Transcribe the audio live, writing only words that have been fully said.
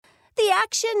the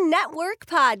Action Network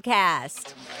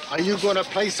podcast. Are you going to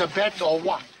place a bet or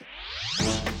what?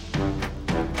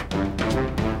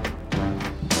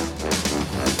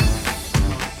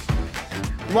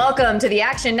 Welcome to the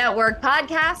Action Network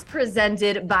podcast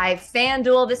presented by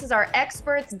FanDuel. This is our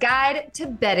Experts Guide to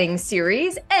Betting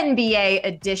series, NBA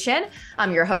edition.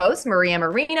 I'm your host, Maria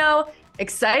Marino.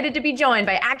 Excited to be joined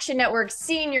by Action Network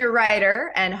senior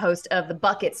writer and host of the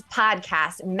Buckets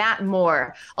podcast, Matt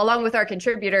Moore, along with our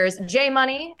contributors, Jay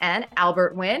Money and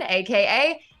Albert Wynn,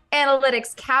 aka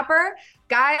Analytics Capper.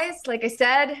 Guys, like I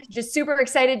said, just super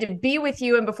excited to be with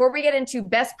you. And before we get into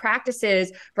best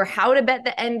practices for how to bet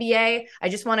the NBA, I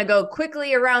just want to go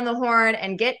quickly around the horn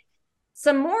and get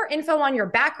some more info on your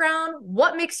background,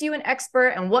 what makes you an expert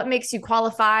and what makes you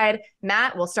qualified.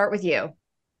 Matt, we'll start with you.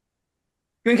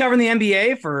 Been covering the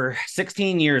NBA for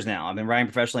 16 years now. I've been writing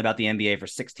professionally about the NBA for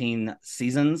 16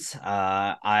 seasons.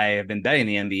 I have been betting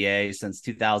the NBA since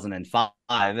 2005,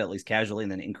 at least casually,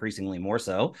 and then increasingly more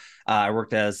so. I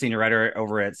worked as senior writer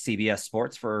over at CBS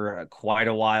Sports for quite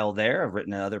a while there. I've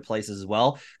written at other places as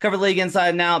well. Covered the league inside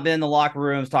and out, been in the locker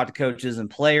rooms, talked to coaches and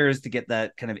players to get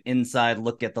that kind of inside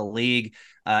look at the league.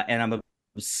 And I'm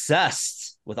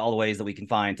obsessed with all the ways that we can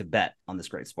find to bet on this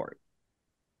great sport.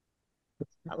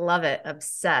 I love it.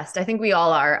 Obsessed. I think we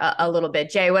all are a little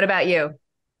bit. Jay, what about you?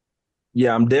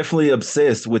 Yeah, I'm definitely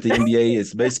obsessed with the NBA.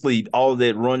 It's basically all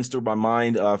that runs through my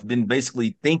mind. I've been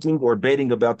basically thinking or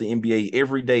betting about the NBA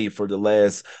every day for the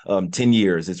last 10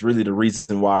 years. It's really the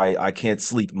reason why I can't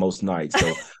sleep most nights.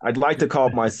 So I'd like to call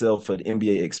myself an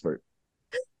NBA expert.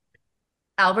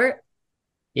 Albert?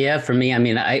 Yeah, for me, I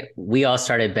mean, we all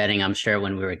started betting, I'm sure,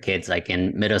 when we were kids, like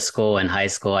in middle school and high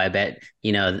school. I bet,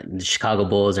 the Chicago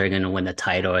Bulls are going to win the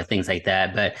title or things like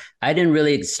that. But I didn't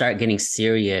really start getting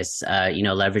serious,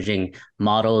 leveraging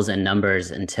models and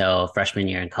numbers until freshman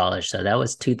year in college. So that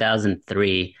was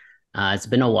 2003. It's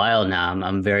been a while now.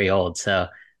 I'm very old. So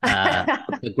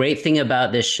the great thing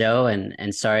about this show,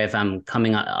 and sorry if I'm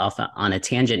coming off on a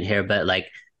tangent here, but like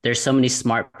there's so many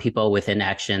smart people within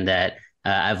Action that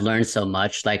I've learned so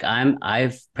much. Like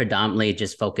I've predominantly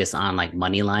just focused on like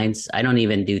money lines. I don't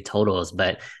even do totals,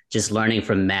 but just learning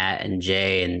from Matt and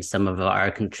Jay and some of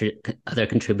our other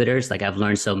contributors, like I've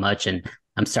learned so much, and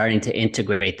I'm starting to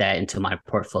integrate that into my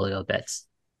portfolio bets.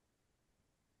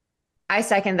 I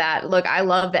second that. Look, I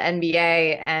love the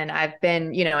NBA and I've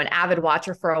been, an avid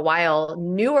watcher for a while,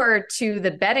 newer to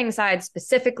the betting side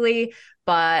specifically,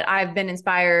 but I've been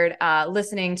inspired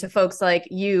listening to folks like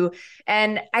you.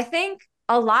 And I think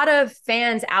a lot of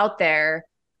fans out there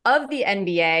of the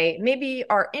NBA maybe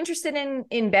are interested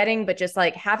in betting, but just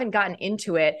like haven't gotten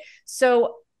into it.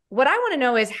 So what I want to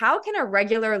know is how can a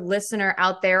regular listener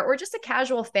out there or just a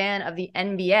casual fan of the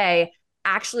NBA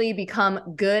actually become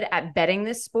good at betting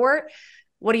this sport?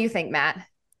 What do you think, Matt?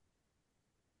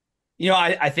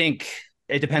 I think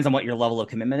it depends on what your level of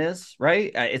commitment is,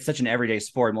 right? It's such an everyday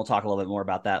sport, and we'll talk a little bit more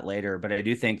about that later. But I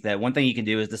do think that one thing you can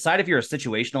do is decide if you're a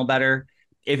situational bettor,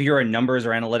 if you're a numbers or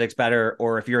analytics bettor,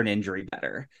 or if you're an injury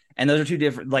bettor. And those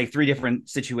are three different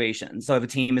situations. So if a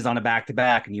team is on a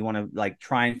back-to-back and you want to like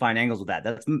try and find angles with that,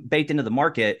 that's baked into the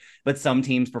market. But some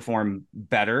teams perform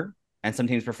better and some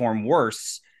teams perform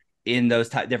worse in those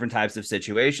different types of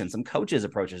situations. Some coaches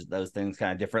approaches those things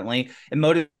kind of differently. And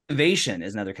motivation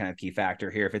is another kind of key factor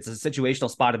here. If it's a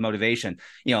situational spot of motivation,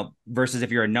 versus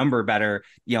if you're a number bettor,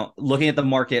 looking at the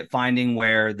market, finding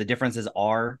where the differences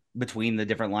are between the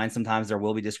different lines. Sometimes there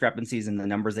will be discrepancies in the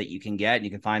numbers that you can get, and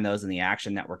you can find those in the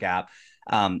Action Network app.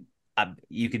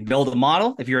 You can build a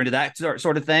model if you're into that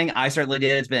sort of thing. I certainly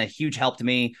did. It's been a huge help to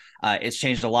me. It's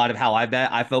changed a lot of how I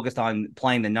bet. I focused on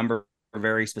playing the number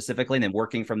very specifically and then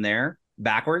working from there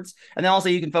backwards. And then also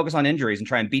you can focus on injuries and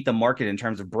try and beat the market in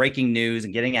terms of breaking news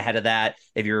and getting ahead of that.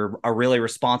 If you're a really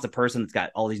responsive person that's got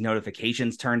all these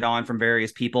notifications turned on from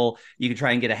various people, you can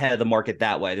try and get ahead of the market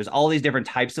that way. There's all these different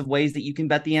types of ways that you can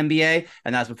bet the NBA.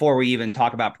 And that's before we even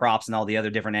talk about props and all the other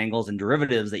different angles and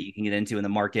derivatives that you can get into in the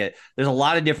market. There's a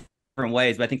lot of different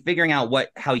ways, but I think figuring out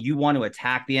how you want to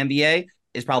attack the NBA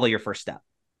is probably your first step.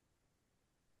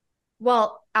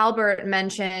 Well, Albert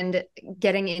mentioned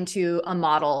getting into a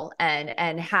model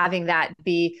and having that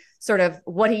be sort of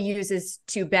what he uses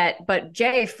to bet. But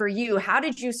Jay, for you, how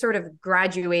did you sort of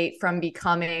graduate from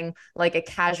becoming like a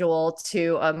casual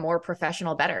to a more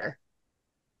professional bettor?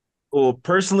 Well,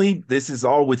 personally, this is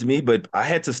all with me, but I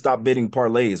had to stop betting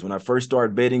parlays. When I first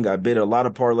started betting, I bet a lot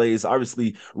of parlays.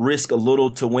 Obviously, risk a little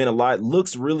to win a lot.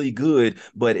 Looks really good,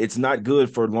 but it's not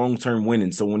good for long-term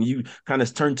winning. So when you kind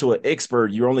of turn to an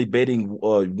expert, you're only betting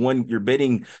you're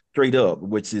betting straight up,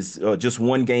 which is just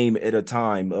one game at a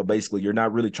time. Basically, you're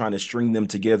not really trying to string them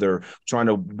together, trying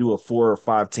to do a 4 or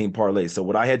 5 team parlay. So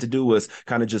what I had to do was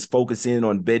kind of just focus in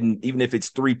on betting, even if it's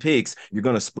 3 picks, you're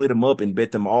going to split them up and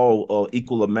bet them all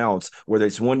equal amounts, whether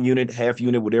it's 1 unit, half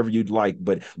unit, whatever you'd like.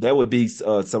 But that would be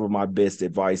some of my best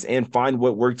advice, and find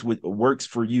what works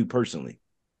for you personally.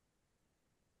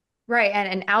 Right.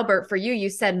 And Albert, for you, you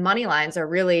said money lines are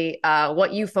really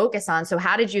what you focus on. So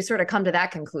how did you sort of come to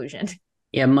that conclusion?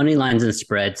 Yeah, money lines and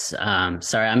spreads.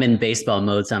 Sorry, I'm in baseball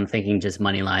mode, so I'm thinking just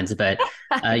money lines. But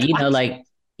like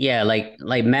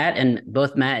Matt and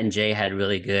both Matt and Jay had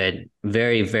really good,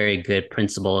 very, very good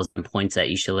principles and points that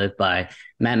you should live by.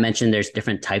 Matt mentioned there's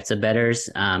different types of bettors.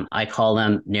 I call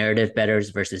them narrative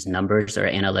bettors versus numbers or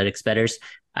analytics bettors.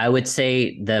 I would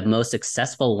say the most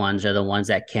successful ones are the ones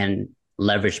that can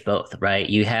leverage both, right?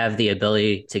 You have the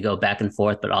ability to go back and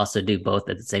forth, but also do both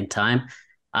at the same time.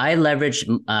 I leverage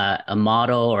a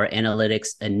model or analytics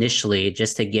initially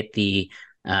just to get the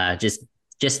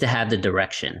just to have the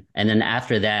direction, and then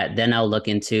after that, then I'll look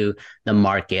into the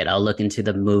market. I'll look into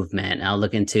the movement. I'll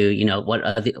look into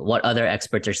what other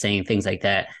experts are saying, things like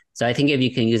that. So I think if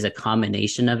you can use a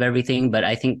combination of everything, but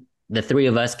I think the three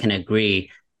of us can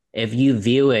agree. If you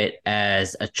view it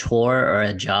as a chore or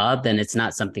a job, then it's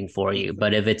not something for you.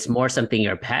 But if it's more something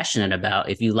you're passionate about,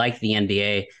 if you like the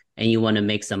NBA and you want to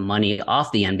make some money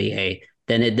off the NBA,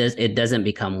 then it doesn't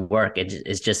become work.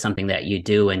 It's just something that you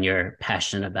do and you're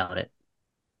passionate about it.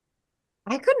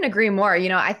 I couldn't agree more.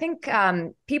 I think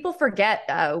people forget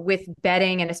with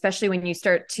betting, and especially when you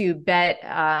start to bet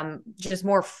just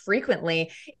more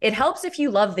frequently, it helps if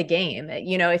you love the game.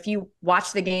 If you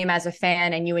watch the game as a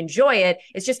fan and you enjoy it,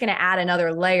 it's just going to add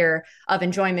another layer of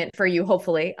enjoyment for you,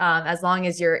 hopefully, as long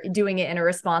as you're doing it in a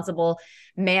responsible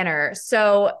manner.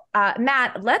 So,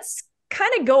 Matt, let's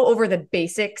kind of go over the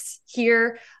basics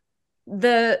here.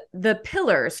 The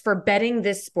pillars for betting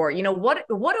this sport. What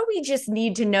do we just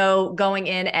need to know going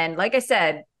in? And like I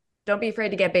said, don't be afraid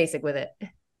to get basic with it.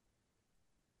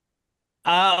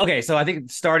 Okay, so I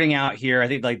think starting out here, I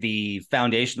think like the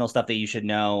foundational stuff that you should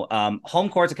know. Home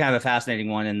court's a kind of a fascinating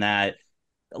one in that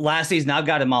last season I've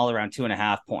got them all around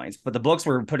 2.5 points, but the books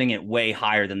were putting it way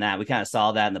higher than that. We kind of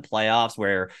saw that in the playoffs,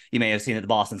 where you may have seen that the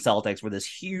Boston Celtics were this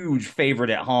huge favorite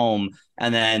at home,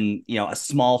 and then a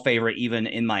small favorite even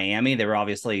in Miami. They were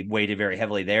obviously weighted very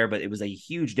heavily there, but it was a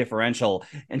huge differential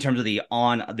in terms of the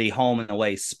home and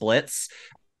away splits.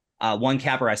 One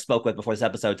capper I spoke with before this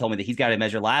episode told me that he's got to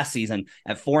measure last season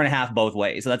at 4.5 both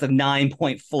ways. So that's a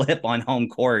 9-point flip on home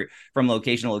court from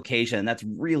location to location. That's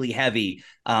really heavy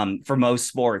for most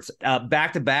sports.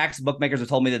 Back-to-backs, bookmakers have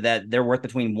told me that they're worth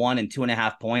between 1 and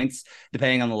 2.5 points,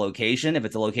 depending on the location. If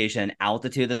it's a location and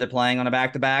altitude that they're playing on a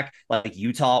back-to-back, like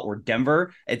Utah or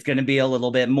Denver, it's going to be a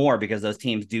little bit more because those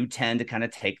teams do tend to kind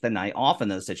of take the night off in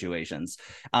those situations.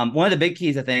 One of the big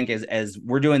keys, I think, is as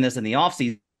we're doing this in the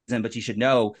offseason, but you should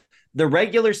know, the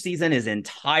regular season is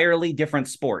entirely different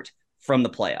sport from the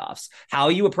playoffs. How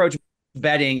you approach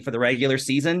betting for the regular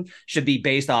season should be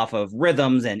based off of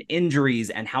rhythms and injuries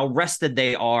and how rested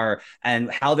they are and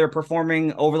how they're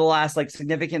performing over the last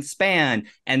significant span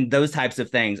and those types of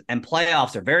things. And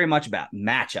playoffs are very much about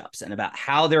matchups and about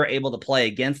how they're able to play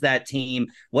against that team,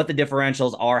 what the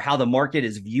differentials are, how the market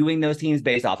is viewing those teams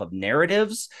based off of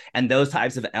narratives and those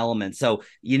types of elements. So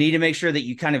you need to make sure that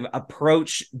you kind of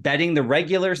approach betting the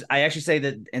regulars. I actually say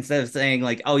that instead of saying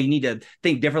you need to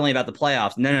think differently about the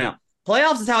playoffs. No.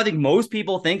 Playoffs is how I think most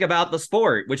people think about the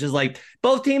sport, which is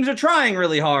both teams are trying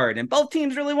really hard and both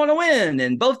teams really want to win.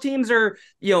 And both teams are,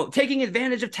 taking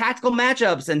advantage of tactical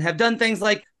matchups and have done things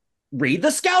like read the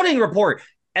scouting report.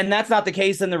 And that's not the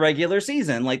case in the regular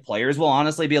season. Players will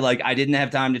honestly be I didn't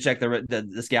have time to check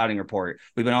the scouting report.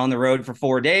 We've been on the road for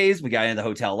 4 days. We got into the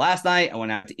hotel last night. I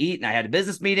went out to eat and I had a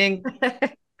business meeting.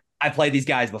 I played these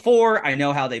guys before. I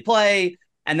know how they play.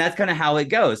 And that's kind of how it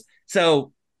goes.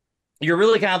 So you're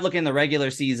really kind of looking in the regular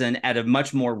season at a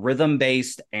much more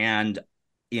rhythm-based and,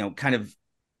 kind of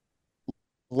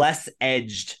less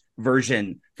edged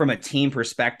version from a team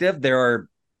perspective. There are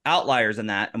outliers in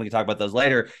that, and we can talk about those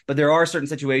later, but there are certain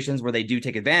situations where they do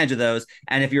take advantage of those.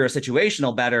 And if you're a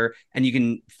situational bettor and you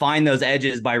can find those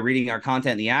edges by reading our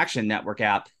content in the Action Network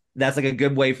app, that's a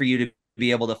good way for you to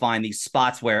be able to find these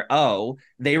spots where,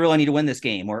 they really need to win this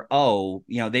game, or,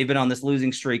 they've been on this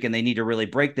losing streak and they need to really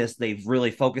break this. They've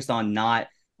really focused on not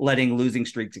letting losing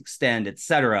streaks extend,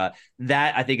 etc.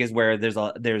 That I think is where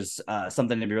there's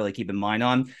something to really keep in mind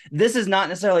on. This is not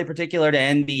necessarily particular to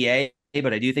NBA,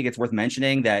 but I do think it's worth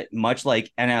mentioning that much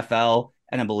like NFL,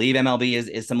 and I believe MLB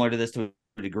is similar to this to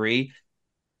a degree,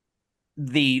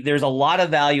 there's a lot of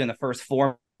value in the first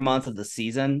 4 months of the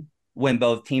season when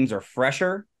both teams are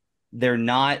fresher. They're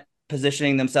not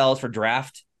positioning themselves for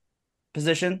draft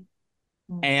position,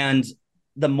 and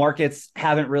the markets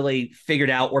haven't really figured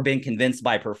out or been convinced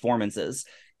by performances.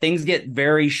 Things get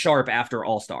very sharp after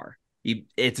All-Star.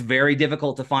 It's very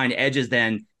difficult to find edges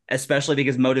then, especially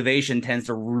because motivation tends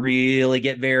to really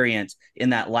get variant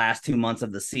in that last 2 months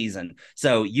of the season.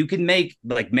 So you can make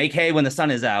hay when the sun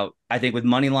is out, I think, with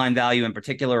money line value in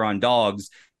particular on dogs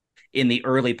in the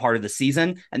early part of the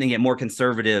season, and then get more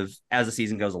conservative as the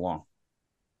season goes along.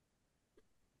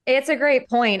 It's a great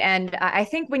point. And I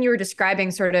think when you were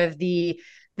describing sort of the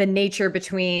nature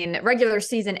between regular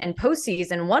season and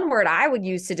postseason, one word I would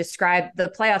use to describe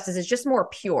the playoffs is it's just more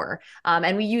pure.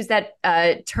 And we use that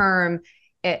term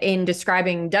in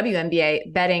describing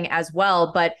WNBA betting as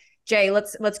well. But Jay,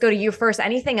 let's go to you first.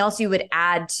 Anything else you would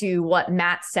add to what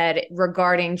Matt said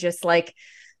regarding just like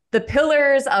the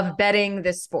pillars of betting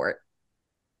this sport?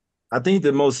 I think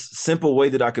the most simple way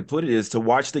that I could put it is to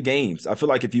watch the games. I feel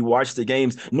like if you watch the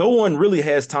games, no one really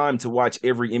has time to watch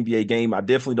every NBA game. I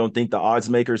definitely don't think the odds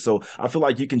makers. So I feel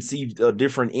like you can see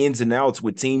different ins and outs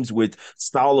with teams, with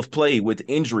style of play, with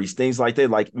injuries, things like that.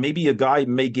 Like maybe a guy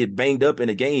may get banged up in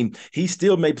a game. He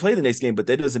still may play the next game, but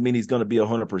that doesn't mean he's going to be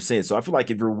 100%. So I feel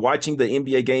like if you're watching the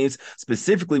NBA games,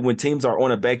 specifically when teams are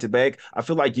on a back-to-back, I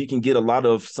feel like you can get a lot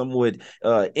of somewhat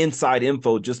inside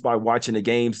info just by watching the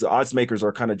games. The odds makers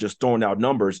are kind of just throwing out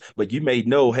numbers, but you may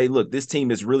know, hey, look, this team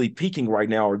is really peaking right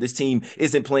now, or this team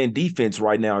isn't playing defense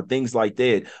right now, things like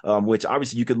that, which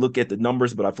obviously you could look at the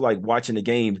numbers, but I feel like watching the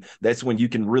game, that's when you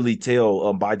can really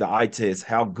tell by the eye test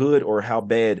how good or how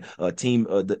bad the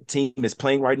team is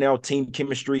playing right now, team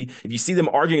chemistry. If you see them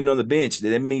arguing on the bench,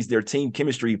 that means their team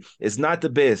chemistry is not the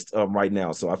best right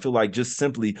now. So I feel like just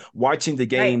simply watching the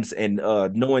games and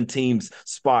knowing teams'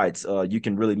 spots, you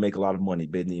can really make a lot of money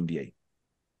betting the NBA.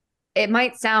 It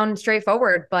might sound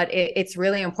straightforward, but it's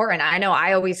really important. I know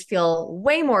I always feel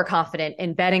way more confident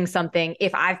in betting something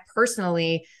if I've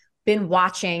personally been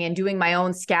watching and doing my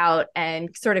own scout and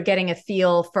sort of getting a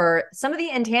feel for some of the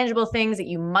intangible things that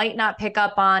you might not pick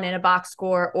up on in a box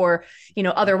score, or,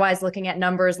 otherwise looking at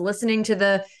numbers, listening to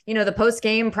the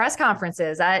post-game press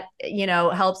conferences. That,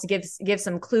 helps give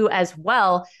some clue as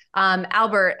well.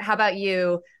 Albert, how about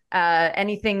you?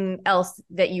 Anything else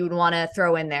that you would want to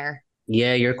throw in there?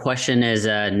 Yeah, your question is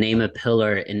name a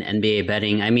pillar in NBA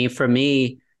betting. I mean, for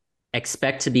me,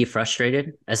 expect to be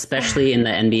frustrated, especially in the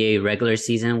NBA regular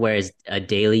season, where it's a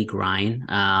daily grind.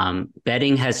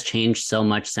 Betting has changed so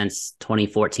much since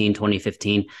 2014,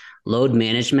 2015. Load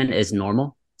management is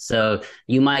normal. So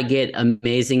you might get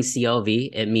amazing CLV.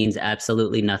 It means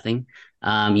absolutely nothing.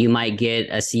 You might get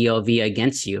a CLV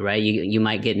against you, right? You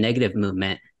might get negative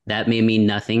movement. That may mean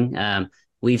nothing.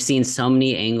 We've seen so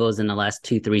many angles in the last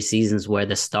 2-3 seasons where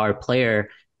the star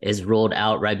player is rolled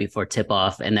out right before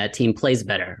tip-off and that team plays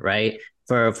better, right?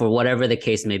 For whatever the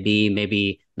case may be,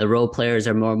 maybe the role players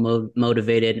are more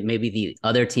motivated. Maybe the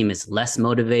other team is less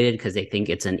motivated because they think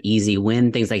it's an easy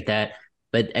win, things like that.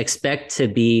 But expect to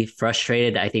be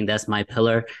frustrated. I think that's my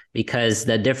pillar, because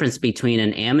the difference between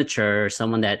an amateur or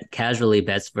someone that casually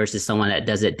bets versus someone that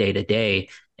does it day to day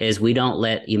is we don't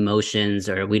let emotions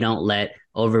or we don't let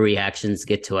overreactions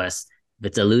get to us. If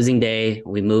it's a losing day,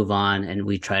 we move on and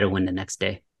we try to win the next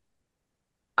day.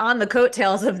 On the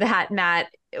coattails of that, Matt,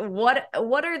 what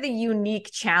are the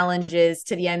unique challenges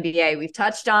to the NBA? We've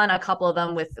touched on a couple of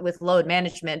them with load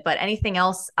management, but anything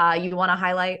else you want to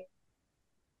highlight?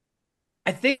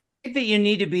 I think that you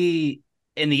need to be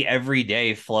in the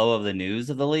everyday flow of the news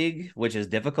of the league, which is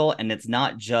difficult. And it's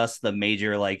not just the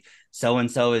major, like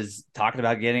so-and-so is talking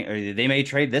about getting, or they may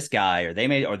trade this guy,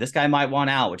 or this guy might want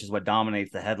out, which is what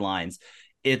dominates the headlines.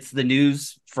 It's the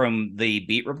news from the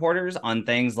beat reporters on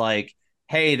things like,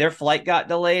 hey, their flight got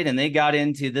delayed and they got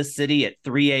into this city at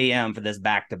 3 a.m. for this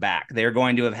back-to-back. They're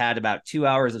going to have had about 2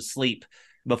 hours of sleep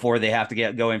before they have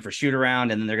to go in for shoot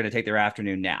around, and then they're going to take their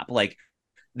afternoon nap. Like,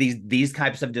 these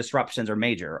types of disruptions are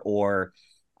major. Or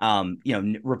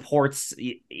reports,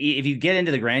 if you get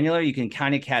into the granular, you can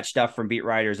kind of catch stuff from beat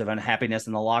writers of unhappiness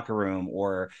in the locker room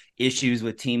or issues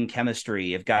with team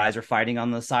chemistry, if guys are fighting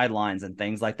on the sidelines and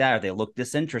things like that, or they look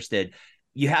disinterested.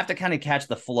 You have to kind of catch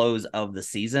the flows of the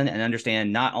season and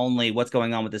understand not only what's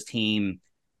going on with this team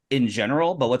in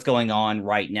general, but what's going on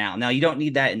right now. Now, you don't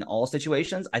need that in all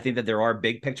situations. I think that there are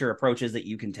big picture approaches that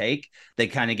you can take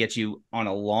that kind of get you on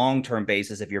a long-term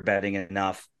basis if you're betting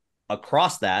enough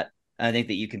across that. I think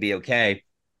that you can be okay.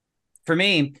 For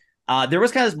me, there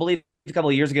was kind of this belief a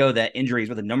couple of years ago that injuries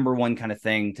were the number one kind of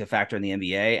thing to factor in the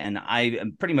NBA. And I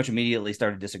pretty much immediately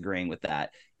started disagreeing with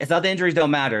that. It's not that injuries don't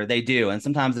matter. They do. And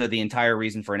sometimes they're the entire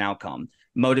reason for an outcome.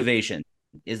 Motivation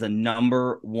is the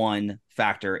number one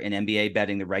factor in NBA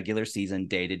betting the regular season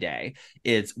day to day.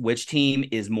 It's which team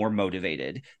is more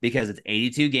motivated, because it's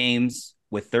 82 games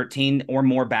with 13 or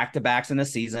more back-to-backs in a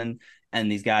season. And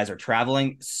these guys are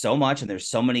traveling so much and there's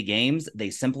so many games, they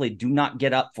simply do not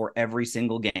get up for every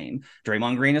single game.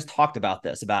 Draymond Green has talked about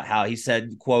this, about how he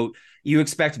said, quote, "You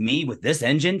expect me with this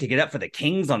engine to get up for the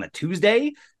Kings on a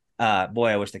Tuesday?" Boy,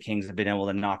 I wish the Kings had been able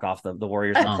to knock off the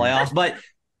Warriors in the playoffs. But,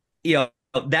 you know,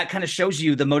 that kind of shows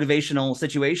you the motivational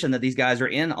situation that these guys are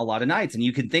in a lot of nights. And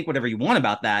you can think whatever you want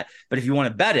about that, but if you want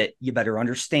to bet it, you better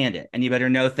understand it. And you better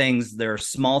know things. There are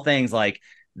small things like,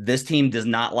 this team does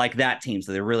not like that team,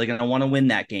 so they're really going to want to win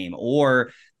that game.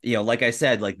 Or, you know, like I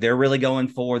said, like they're really going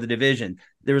for the division.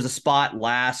 There was a spot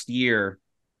last year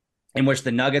in which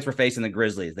the Nuggets were facing the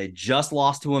Grizzlies. They just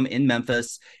lost to them in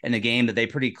Memphis in a game that they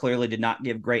pretty clearly did not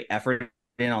give great effort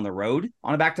in on the road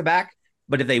on a back-to-back.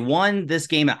 But if they won this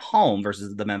game at home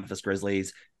versus the Memphis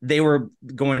Grizzlies, they were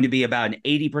going to be about an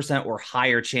 80% or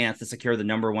higher chance to secure the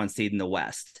number one seed in the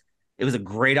West. It was a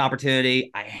great opportunity.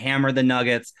 I hammered the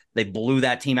Nuggets. They blew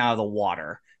that team out of the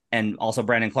water. And also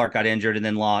Brandon Clark got injured. And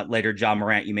then later, John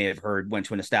Morant, you may have heard, went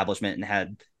to an establishment and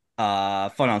had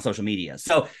fun on social media.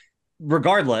 So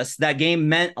regardless, that game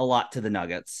meant a lot to the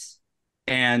Nuggets.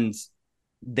 And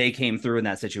they came through in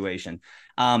that situation.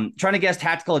 Trying to guess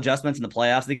tactical adjustments in the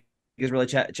playoffs is really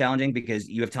challenging, because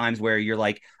you have times where you're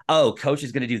like, oh, coach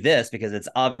is going to do this because it's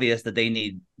obvious that they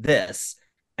need this.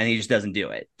 And he just doesn't do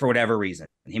it for whatever reason.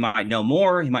 He might know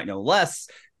more, he might know less,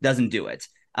 doesn't do it.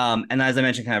 And as I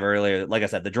mentioned kind of earlier, like I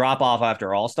said, the drop off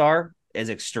after All-Star is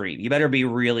extreme. You better be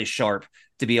really sharp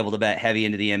to be able to bet heavy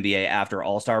into the NBA after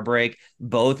All-Star break,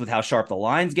 both with how sharp the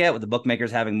lines get, with the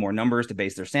bookmakers having more numbers to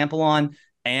base their sample on,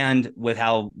 and with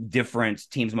how different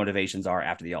teams' motivations are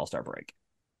after the All-Star break.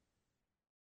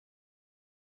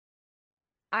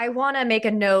 I want to make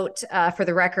a note for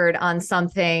the record on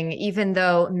something, even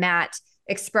though Matt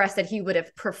expressed that he would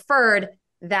have preferred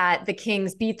that the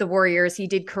Kings beat the Warriors. He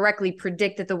did correctly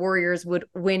predict that the Warriors would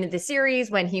win the series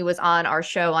when he was on our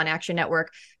show on Action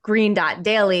Network, Green Dot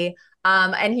Daily.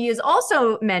 And he has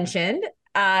also mentioned,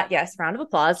 yes, round of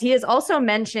applause. He has also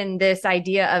mentioned this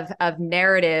idea of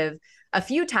narrative a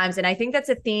few times. And I think that's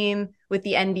a theme with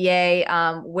the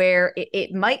NBA where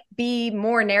it might be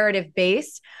more narrative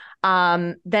based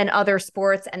than other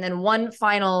sports. And then one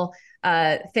final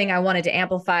thing I wanted to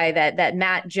amplify that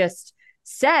Matt just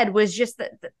said was just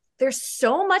that there's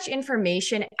so much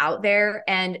information out there,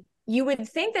 and you would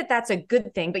think that that's a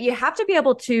good thing, but you have to be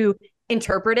able to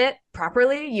interpret it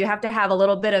properly. You have to have a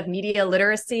little bit of media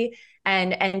literacy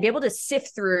and be able to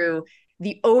sift through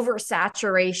the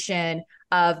oversaturation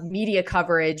of media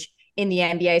coverage in the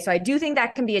NBA. So I do think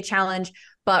that can be a challenge.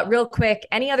 But real quick,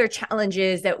 any other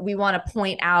challenges that we want to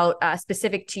point out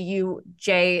specific to you,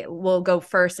 Jay? Will go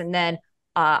first, and then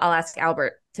I'll ask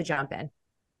Albert to jump in.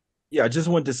 Yeah, I just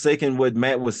wanted to second what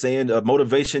Matt was saying.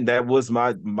 Motivation, that was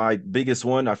my biggest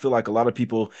one. I feel like a lot of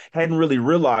people hadn't really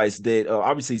realized that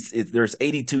obviously there's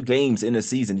 82 games in a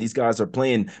season. These guys are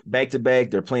playing back-to-back.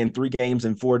 They're playing 3 games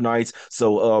in 4 nights.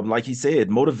 So like he said,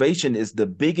 motivation is the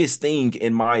biggest thing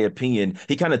in my opinion.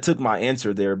 He kind of took my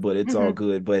answer there, but it's all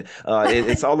good. But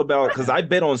it's all about, because I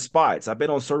bet on spots. I bet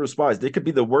on certain spots. They could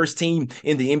be the worst team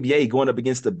in the NBA going up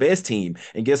against the best team.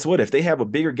 And guess what? If they have a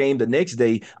bigger game the next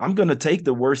day, I'm going to take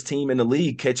the worst team in the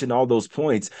league catching all those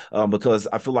points because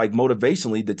I feel like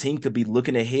motivationally the team could be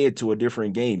looking ahead to a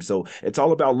different game. So it's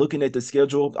all about looking at the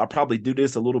schedule. I probably do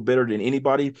this a little better than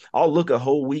anybody. I'll look a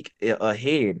whole week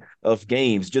ahead of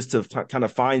games just to kind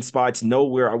of find spots, know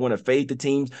where I want to fade the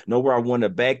teams, know where I want to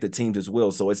back the teams as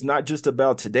well. So it's not just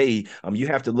about today. You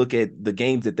have to look at the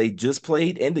games that they just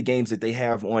played and the games that they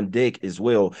have on deck as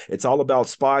well. It's all about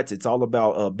spots. It's all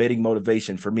about betting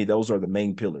motivation. For me, those are the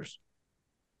main pillars.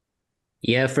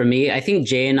 Yeah, for me, I think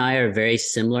Jay and I are very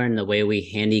similar in the way we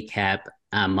handicap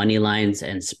money lines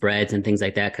and spreads and things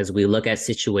like that, because we look at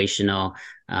situational,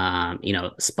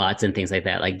 spots and things like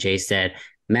that. Like Jay said,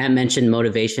 Matt mentioned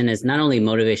motivation is not only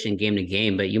motivation game to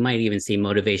game, but you might even see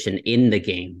motivation in the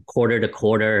game, quarter to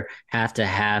quarter, half to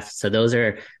half. So those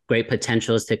are great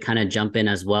potentials to kind of jump in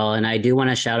as well. And I do want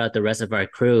to shout out the rest of our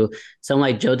crew. Someone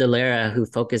like Joe Delara, who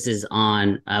focuses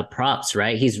on props,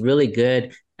 right? He's really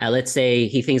good let's say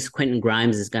he thinks Quentin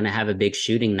Grimes is going to have a big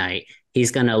shooting night.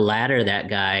 He's going to ladder that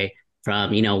guy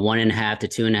from 1.5 to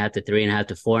 2.5 to 3.5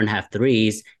 to 4.5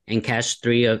 threes and catch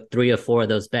three or four of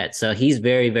those bets. So he's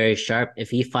very, very sharp. If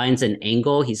he finds an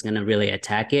angle, he's going to really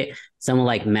attack it. Someone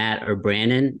like Matt or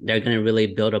Brandon, they're going to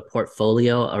really build a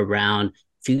portfolio around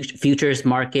futures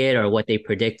market or what they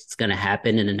predict is going to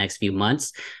happen in the next few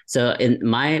months. So in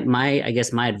my I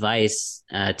guess my advice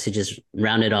to just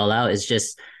round it all out is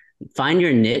just find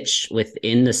your niche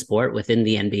within the sport, within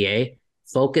the NBA,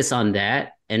 focus on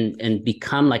that and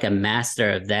become like a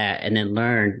master of that, and then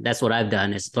learn. That's what I've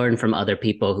done, is learn from other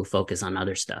people who focus on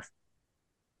other stuff.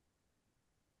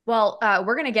 Well,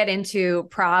 we're going to get into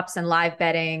props and live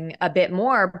betting a bit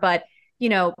more, but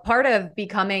part of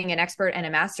becoming an expert and a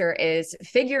master is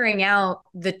figuring out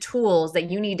the tools that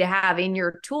you need to have in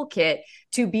your toolkit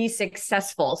to be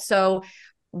successful. So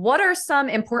what are some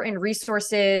important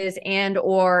resources and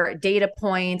or data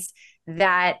points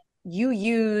that you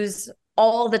use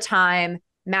all the time?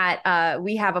 Matt,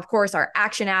 we have, of course, our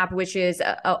Action app, which is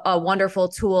a wonderful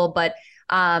tool, but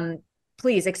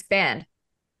please expand.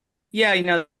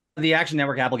 Yeah, the Action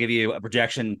Network app will give you a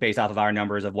projection based off of our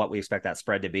numbers of what we expect that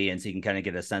spread to be. And so you can kind of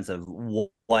get a sense of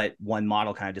what one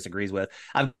model kind of disagrees with.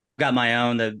 I've got my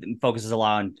own that focuses a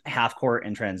lot on half court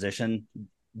and transition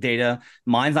data.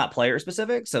 Mine's not player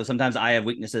specific. So sometimes I have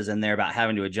weaknesses in there about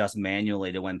having to adjust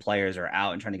manually to when players are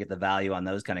out and trying to get the value on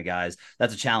those kind of guys.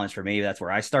 That's a challenge for me. That's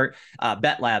where I start.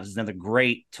 Bet Labs is another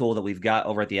great tool that we've got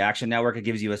over at the Action Network. It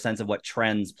gives you a sense of what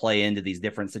trends play into these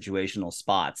different situational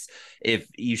spots. If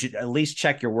you should at least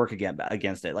check your work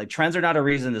against it. Like, trends are not a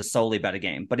reason to solely bet a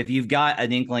game, but if you've got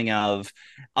an inkling of,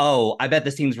 oh, I bet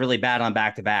this team's really bad on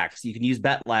back-to-backs, you can use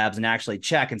Bet Labs and actually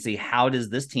check and see, how does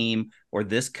this team or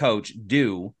this coach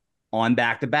do on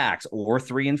back-to-backs or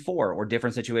 3 and 4 or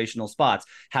different situational spots?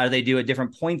 How do they do at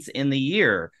different points in the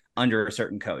year under a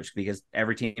certain coach? Because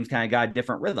every team's kind of got a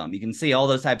different rhythm. You can see all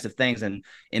those types of things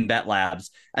in Bet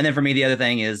Labs. And then for me, the other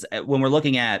thing is, when we're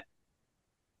looking at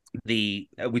we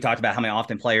talked about how many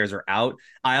often players are out.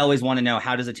 I always want to know,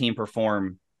 how does a team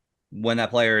perform when that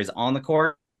player is on the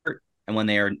court and when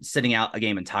they are sitting out a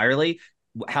game entirely?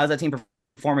 How does that team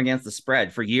perform against the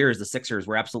spread? For years, the Sixers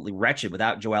were absolutely wretched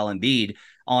without Joel Embiid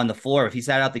on the floor. If he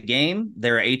sat out the game,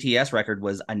 their ATS record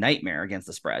was a nightmare against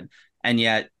the spread. And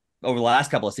yet, over the last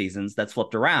couple of seasons, that's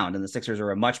flipped around, and the Sixers are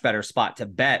a much better spot to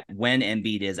bet when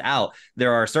Embiid is out.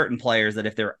 There are certain players that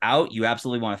if they're out, you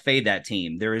absolutely want to fade that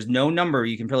team. There is no number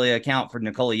you can really account for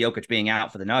Nikola Jokic being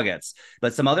out for the Nuggets.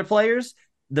 But some other players,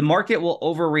 the market will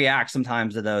overreact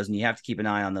sometimes to those, and you have to keep an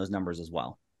eye on those numbers as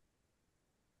well.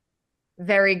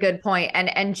 Very good point.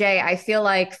 And Jay, I feel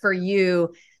like for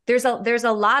you, there's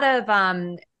a lot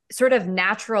of sort of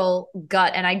natural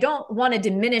gut, and I don't want to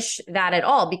diminish that at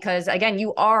all, because again,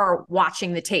 you are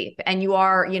watching the tape and you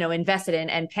are, invested in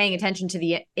and paying attention to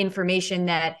the information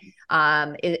that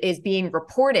is being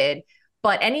reported.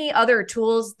 But any other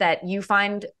tools that you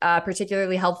find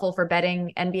particularly helpful for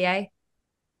betting NBA?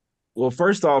 Well,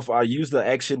 first off, I use the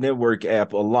Action Network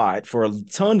app a lot for a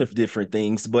ton of different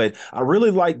things, but I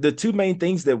really like the two main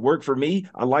things that work for me.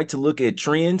 I like to look at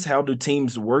trends. How do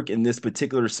teams work in this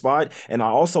particular spot? And I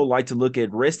also like to look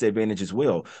at rest advantage as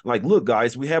well. Like, look,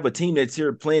 guys, we have a team that's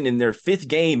here playing in their 5th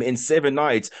game in 7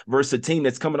 nights versus a team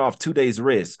that's coming off 2 days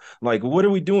rest. Like, what are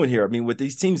we doing here? I mean, with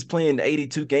these teams playing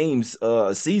 82 games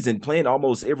a season, playing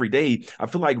almost every day, I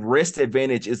feel like rest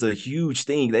advantage is a huge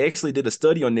thing. They actually did a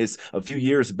study on this a few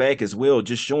years back as well,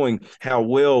 just showing how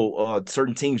well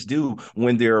certain teams do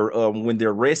when they're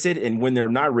rested and when they're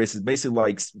not rested. Basically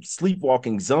like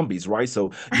sleepwalking zombies, right?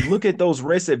 So you look at those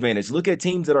rest advantage. Look at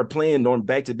teams that are playing on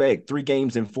back-to-back 3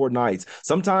 games in 4 nights.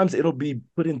 Sometimes it'll be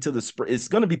put into the spread. It's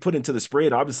going to be put into the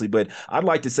spread, obviously, but I'd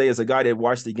like to say, as a guy that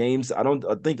watched the games, I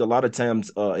think a lot of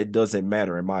times it doesn't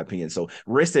matter, in my opinion. So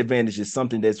rest advantage is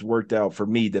something that's worked out for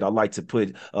me that I like to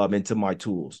put into my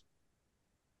tools.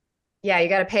 Yeah, you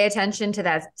got to pay attention to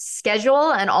that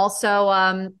schedule and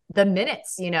also the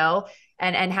minutes,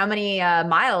 and how many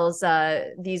miles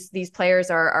these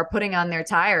players are putting on their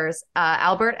tires.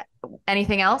 Albert,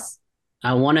 anything else?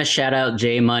 I want to shout out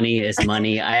Jay Money is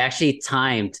Money. I actually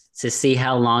timed to see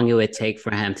how long it would take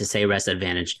for him to say rest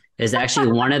advantage. It's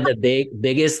actually one of the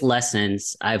biggest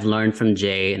lessons I've learned from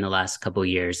Jay in the last couple of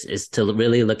years, is to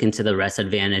really look into the rest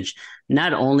advantage,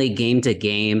 not only game to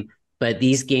game, but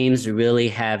these games really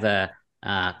have a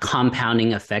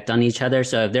compounding effect on each other.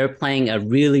 So if they're playing a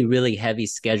really, really heavy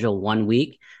schedule one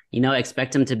week,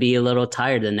 expect them to be a little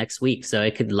tired the next week. So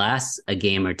it could last a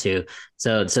game or two.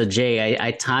 So Jay, I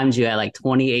timed you at like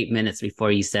 28 minutes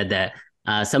before you said that.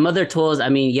 Some other tools, I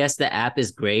mean, yes, the app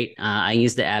is great. I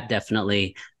use the app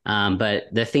definitely. But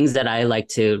the things that I like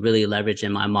to really leverage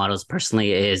in my models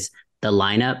personally is the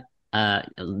lineup,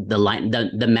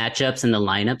 the matchups and the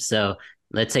lineup. So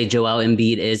let's say Joel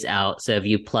Embiid is out. So if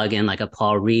you plug in like a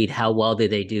Paul Reed, how well do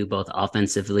they do both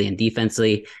offensively and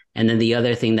defensively? And then the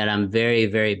other thing that I'm very,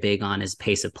 very big on is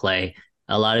pace of play.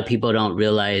 A lot of people don't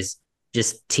realize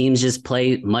just teams just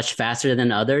play much faster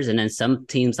than others. And then some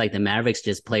teams like the Mavericks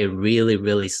just play really,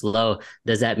 really slow.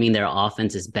 Does that mean their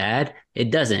offense is bad?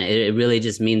 It doesn't. It really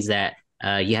just means that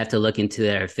you have to look into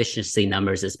their efficiency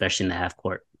numbers, especially in the half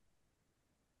court.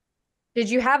 Did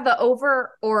you have the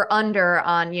over or under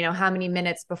on, how many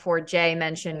minutes before Jay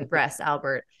mentioned rest,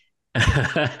 Albert?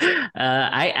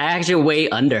 I actually way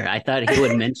under. I thought he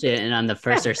would mention it on the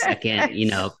first or second,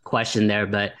 question there,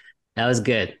 but that was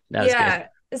good. That was good.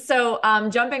 So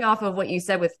jumping off of what you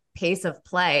said with pace of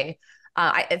play,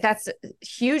 that's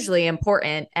hugely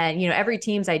important. And, every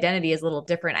team's identity is a little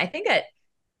different. I think that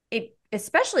it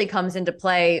especially comes into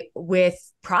play with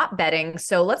prop betting.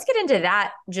 So let's get into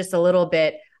that just a little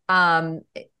bit.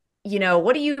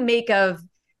 What do you make of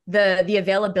the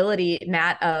availability,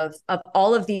 Matt, of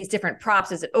all of these different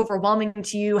props? Is it overwhelming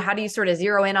to you? How do you sort of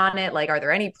zero in on it? Like, are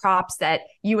there any props that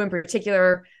you in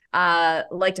particular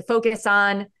like to focus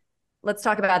on? Let's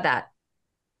talk about that.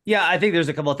 Yeah, I think there's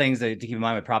a couple of things to keep in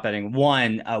mind with prop betting.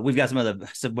 One, we've got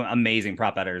some amazing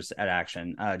prop bettors at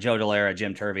Action. Joe Delara,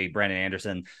 Jim Turvey, Brandon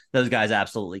Anderson. Those guys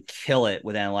absolutely kill it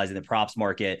with analyzing the props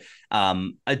market.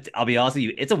 I'll be honest with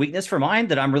you, it's a weakness for mine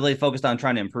that I'm really focused on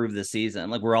trying to improve this season.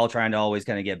 Like, we're all trying to always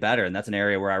kind of get better. And that's an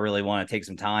area where I really want to take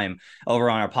some time over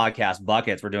on our podcast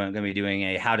Buckets. We're going to be doing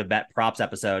a how to bet props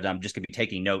episode. I'm just going to be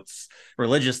taking notes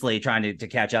religiously, trying to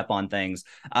catch up on things.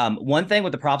 One thing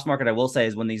with the props market, I will say,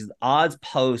 is when these odds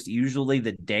post usually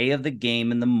the day of the game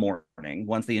in the morning,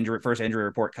 once the first injury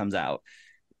report comes out,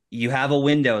 you have a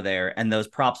window there and those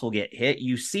props will get hit.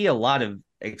 You see a lot of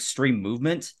extreme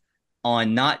movement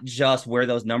on not just where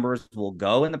those numbers will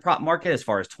go in the prop market as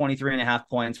far as 23.5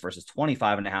 points versus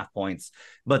 25.5 points,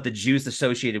 but the juice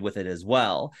associated with it as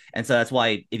well. And so that's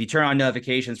why if you turn on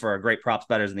notifications for our great props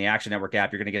bettors in the Action Network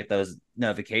app, you're going to get those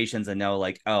notifications and know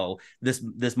like, oh, this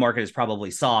market is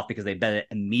probably soft because they bet it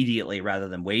immediately rather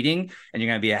than waiting. And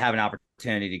you're going to have an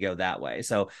opportunity to go that way.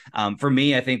 So for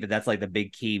me, I think that's like the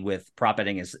big key with prop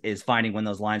betting is finding when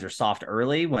those lines are soft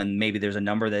early, when maybe there's a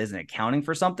number that isn't accounting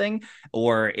for something,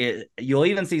 or you'll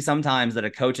even see sometimes that a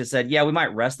coach has said, yeah, we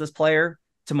might rest this player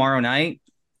tomorrow night.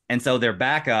 And so they're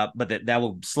back up, but that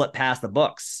will slip past the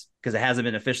books because it hasn't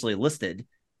been officially listed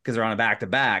because they're on a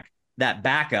back-to-back. That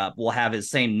backup will have his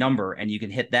same number, and you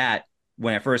can hit that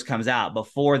when it first comes out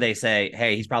before they say,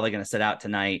 hey, he's probably going to sit out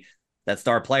tonight. That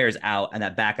star player's out, and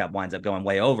that backup winds up going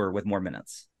way over with more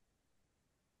minutes.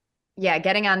 Yeah,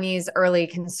 getting on these early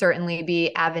can certainly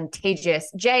be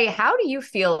advantageous. Jay, how do you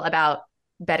feel about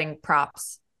betting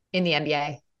props in the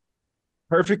NBA?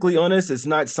 Perfectly honest, it's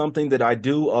not something that I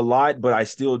do a lot, but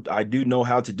I do know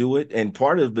how to do it. And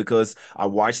part of it because I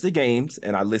watch the games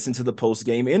and I listen to the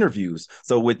post-game interviews.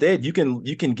 So with that, you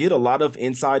can get a lot of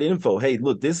inside info. Hey,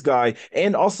 look, this guy,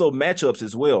 and also matchups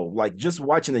as well. Like just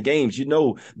watching the games,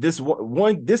 this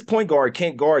point guard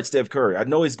can't guard Steph Curry. I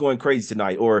know he's going crazy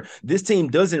tonight. Or this team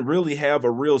doesn't really have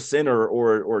a real center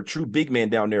or true big man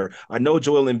down there. I know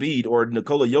Joel Embiid or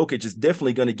Nikola Jokic is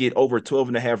definitely going to get over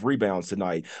 12.5 rebounds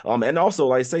tonight. And also,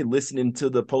 like I say, listening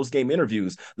to the post-game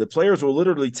interviews, the players will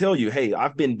literally tell you, hey,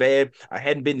 I've been bad. I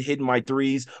hadn't been hitting my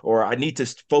threes, or I need to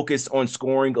focus on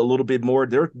scoring a little bit more.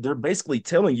 They're basically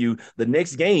telling you the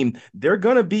next game, they're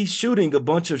going to be shooting a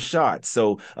bunch of shots.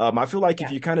 So I feel like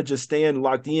if you kind of just staying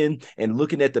locked in and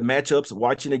looking at the matchups,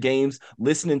 watching the games,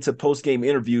 listening to post-game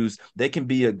interviews, they can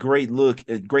be a great look,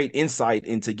 a great insight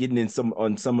into getting in some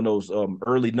of those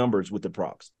early numbers with the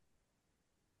props.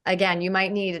 Again, you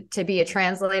might need to be a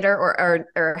translator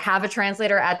or have a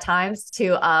translator at times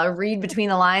to read between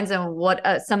the lines and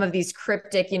what some of these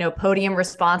cryptic, podium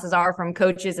responses are from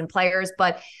coaches and players.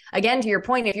 But again, to your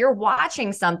point, if you're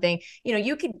watching something,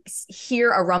 you could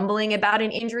hear a rumbling about an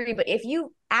injury, but if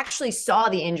you actually saw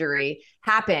the injury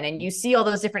happen and you see all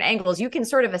those different angles, you can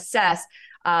sort of assess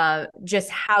just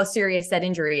how serious that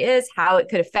injury is, how it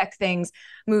could affect things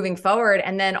moving forward.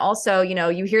 And then also,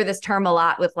 you hear this term a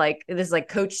lot with this is like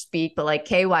coach speak, but like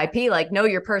KYP, like know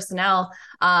your personnel.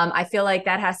 I feel like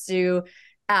that has to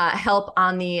help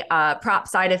on the prop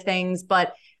side of things.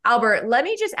 But Albert, let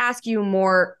me just ask you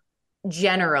more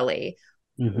generally.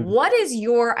 Mm-hmm. What is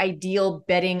your ideal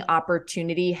betting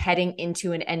opportunity heading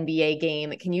into an NBA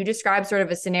game? Can you describe sort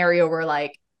of a scenario where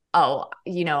like, oh,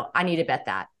 I need to bet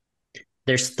that?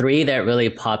 There's three that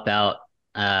really pop out,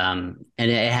 and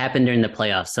it happened during the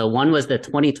playoffs. So one was the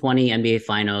 2020 NBA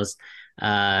Finals.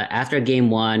 After game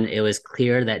one, it was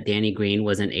clear that Danny Green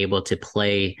wasn't able to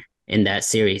play in that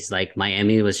series. Like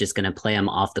Miami was just going to play him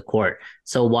off the court.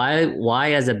 So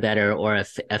why as a bettor or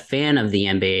a fan of the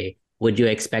NBA, would you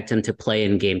expect him to play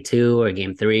in game two or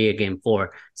game three or game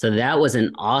four? So that was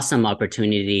an awesome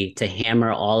opportunity to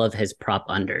hammer all of his prop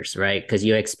unders, right? Because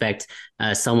you expect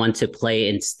someone to play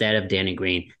instead of Danny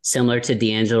Green, similar to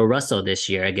D'Angelo Russell this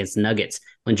year against Nuggets.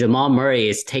 When Jamal Murray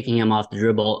is taking him off the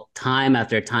dribble time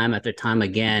after time after time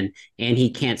again, and he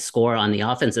can't score on the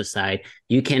offensive side,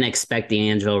 you can expect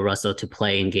D'Angelo Russell to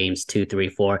play in games 2, 3,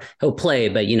 4. He'll play,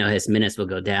 but his minutes will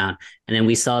go down. And then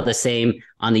we saw the same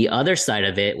on the other side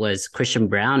of it was Christian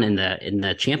Braun in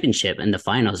the championship in the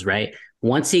finals, right?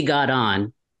 Once he got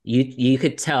on, you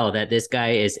could tell that this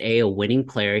guy is a winning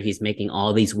player. He's making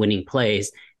all these winning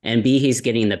plays, and B, he's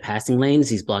getting the passing lanes,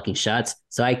 he's blocking shots.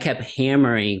 So I kept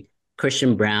hammering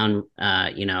Christian Braun,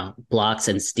 blocks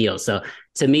and steals. So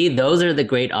to me, those are the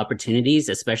great opportunities,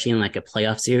 especially in like a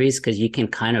playoff series, because you can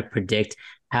kind of predict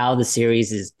how the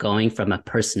series is going from a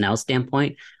personnel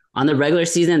standpoint. On the regular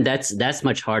season, that's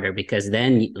much harder because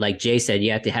then, like Jay said,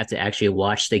 you have to actually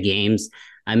watch the games.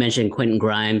 I mentioned Quentin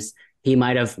Grimes. He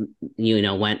might have,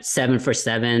 went 7 for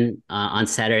 7 on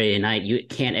Saturday night. You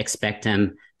can't expect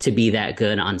him to be that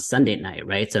good on Sunday night,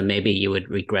 right? So maybe you would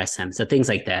regress him. So things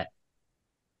like that.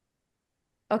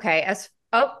 Okay.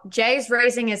 Jay's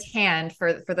raising his hand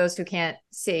for those who can't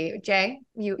see. Jay,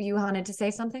 you wanted to say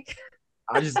something?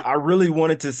 I really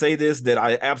wanted to say this, that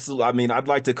I'd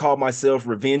like to call myself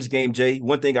Revenge Game Jay.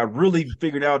 One thing I really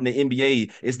figured out in the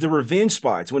NBA is the revenge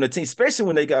spots. When a team, especially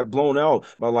when they got blown out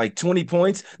by like 20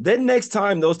 points, then next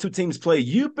time those two teams play,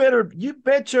 you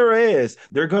bet your ass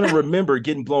they're going to remember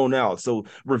getting blown out. So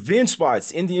revenge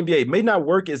spots in the NBA may not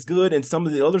work as good in some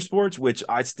of the other sports, which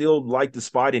I still like the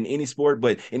spot in any sport,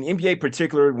 but in NBA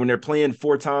particular, when they're playing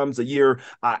 4 times a year,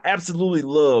 I absolutely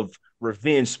love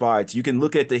revenge spots. You can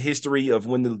look at the history of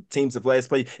when the teams have last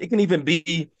played. It can even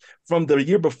be from the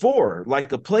year before,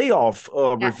 like a playoff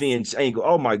revenge angle.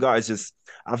 Oh my God,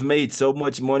 I've made so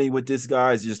much money with this,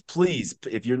 guys. Just please,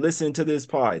 if you're listening to this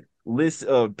pod,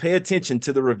 pay attention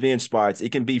to the revenge spots.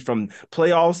 It can be from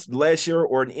playoffs last year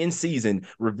or an in-season.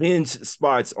 Revenge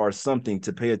spots are something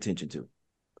to pay attention to.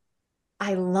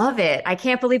 I love it. I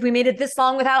can't believe we made it this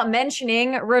long without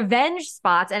mentioning revenge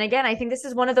spots. And again, I think this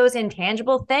is one of those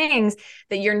intangible things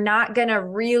that you're not going to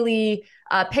really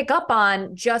pick up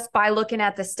on just by looking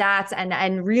at the stats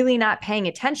and really not paying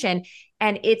attention.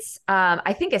 And it's,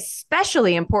 I think,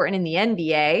 especially important in the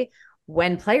NBA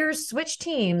when players switch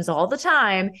teams all the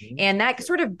time. And that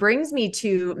sort of brings me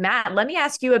to Matt. Let me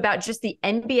ask you about just the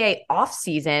NBA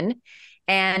offseason.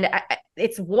 And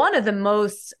it's one of the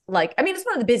most it's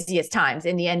one of the busiest times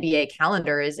in the NBA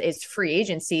calendar is free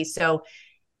agency. So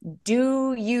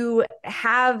do you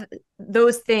have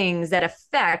those things that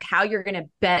affect how you're going to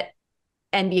bet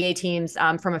NBA teams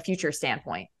from a future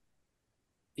standpoint?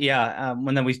 Yeah.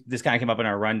 This kind of came up in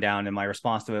our rundown, and my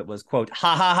response to it was, quote,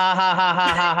 ha, ha, ha, ha, ha,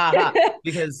 ha, ha, ha.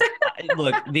 Because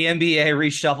look, the NBA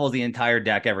reshuffles the entire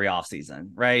deck every offseason,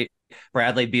 right?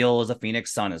 Bradley Beal is a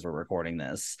Phoenix Sun as we're recording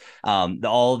this.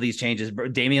 All of these changes,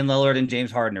 Damian Lillard and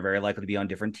James Harden are very likely to be on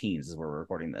different teams as we're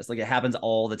recording this. Like, it happens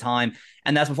all the time.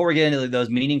 And that's before we get into those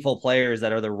meaningful players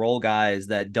that are the role guys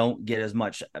that don't get as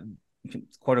much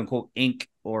quote unquote ink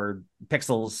or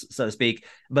pixels, so to speak,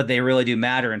 but they really do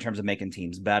matter in terms of making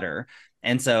teams better.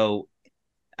 And so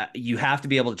you have to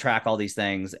be able to track all these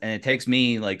things. And it takes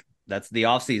me that's the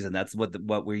offseason. That's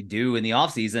what we do in the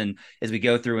offseason is we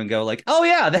go through and go like, oh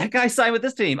yeah, that guy signed with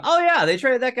this team. Oh yeah, they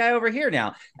traded that guy over here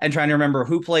now. And trying to remember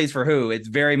who plays for who. It's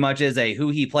very much is a who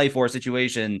he play for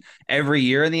situation every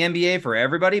year in the NBA for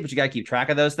everybody, but you got to keep track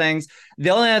of those things.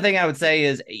 The only other thing I would say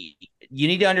is you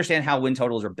need to understand how win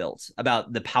totals are built,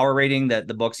 about the power rating that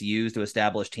the books use to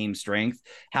establish team strength,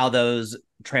 how those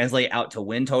translate out to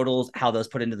win totals, how those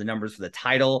put into the numbers for the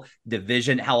title,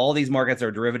 division, how all these markets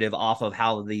are derivative off of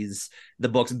how the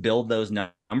books build those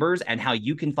numbers, and how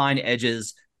you can find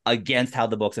edges against how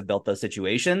the books have built those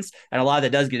situations. And a lot of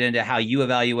that does get into how you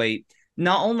evaluate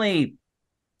not only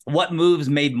what moves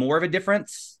made more of a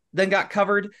difference than got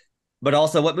covered, but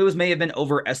also what moves may have been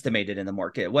overestimated in the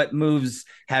market. What moves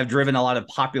have driven a lot of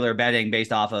popular betting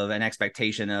based off of an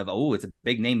expectation of, oh, it's a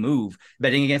big name move.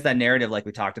 Betting against that narrative, like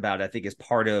we talked about, I think is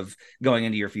part of going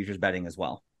into your futures betting as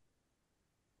well.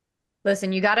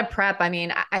 Listen, you got to prep. I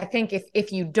mean, I think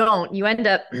if you don't, you end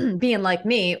up being like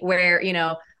me where,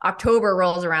 October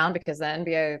rolls around because the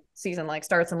NBA season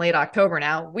starts in late October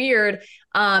now. Weird.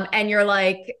 And you're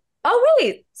like, oh,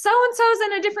 wait, so-and-so's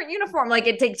in a different uniform. Like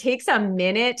it takes a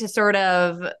minute to sort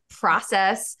of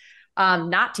process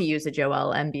not to use a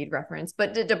Joel Embiid reference,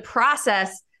 but to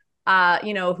process,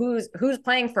 who's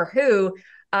playing for who.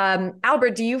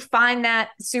 Albert, do you find that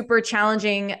super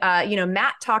challenging?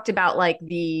 Matt talked about like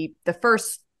the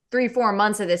first 3-4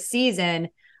 months of this season.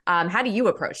 How do you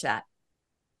approach that?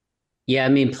 Yeah, I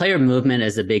mean, player movement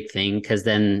is a big thing because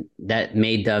then that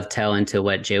may dovetail into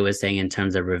what Jay was saying in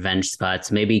terms of revenge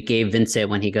spots. Maybe Gabe Vincent,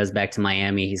 when he goes back to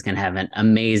Miami, he's going to have an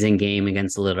amazing game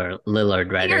against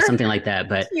Lillard, right? Or something like that.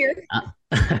 But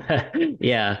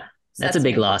yeah, that's a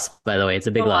big loss, by the way. It's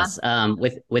a big loss.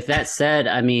 With that said,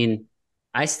 I mean,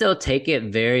 I still take it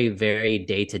very, very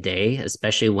day to day,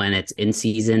 especially when it's in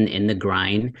season, in the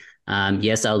grind.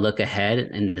 Yes, I'll look ahead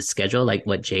in the schedule, like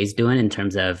what Jay's doing in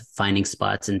terms of finding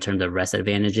spots in terms of rest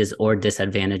advantages or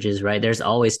disadvantages, right? There's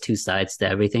always two sides to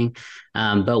everything.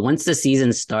 But once the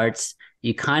season starts,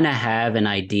 you kind of have an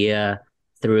idea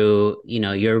through,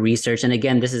 your research. And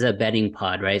again, this is a betting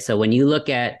pod, right? So when you look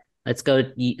at,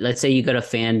 let's say you go to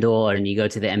FanDuel and you go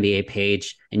to the NBA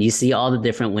page and you see all the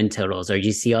different win totals or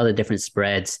you see all the different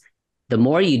spreads. The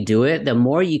more you do it, the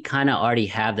more you kind of already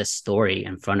have the story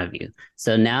in front of you.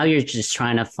 So now you're just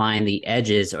trying to find the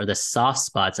edges or the soft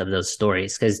spots of those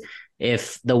stories. Because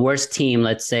if the worst team,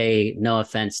 let's say, no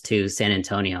offense to San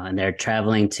Antonio, and they're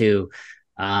traveling to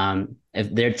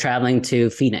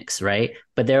Phoenix, right?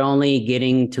 But they're only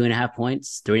getting 2.5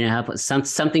 points, 3.5 points,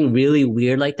 something really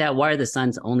weird like that. Why are the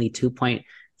Suns only 2-point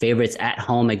favorites at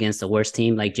home against the worst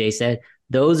team? Like Jay said,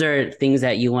 those are things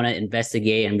that you want to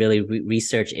investigate and really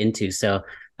research into. So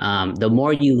the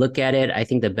more you look at it, I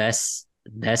think the best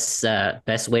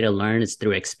way to learn is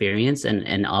through experience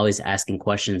and always asking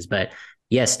questions. But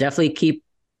yes, definitely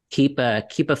keep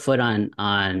a foot on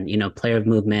player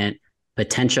movement,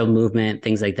 potential movement,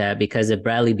 things like that. Because if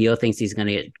Bradley Beal thinks he's going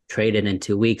to get traded in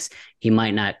 2 weeks, he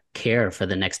might not care for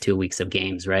the next 2 weeks of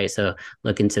games, right? So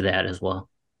look into that as well.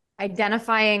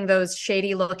 Identifying those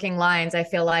shady looking lines, I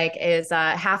feel like, is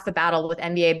half the battle with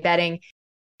NBA betting.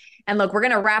 And look, we're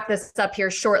going to wrap this up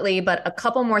here shortly, but a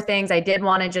couple more things I did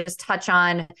want to just touch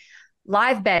on.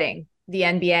 Live betting, the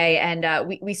NBA, and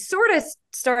we sort of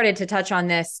started to touch on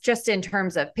this just in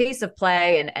terms of pace of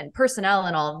play and personnel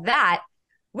and all of that.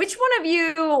 Which one of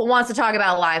you wants to talk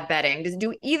about live betting?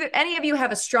 Do any of you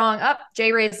have a strong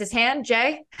Jay raised his hand.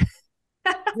 Jay?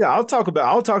 Yeah, I'll talk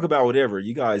about whatever.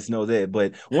 You guys know that.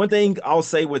 But one thing I'll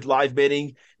say with live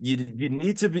betting, you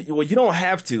need to be, well, you don't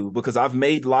have to, because I've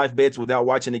made live bets without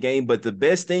watching the game. But the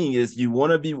best thing is you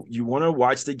want to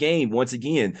watch the game. Once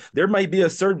again, there may be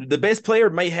the best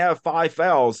player may have 5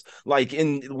 fouls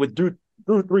through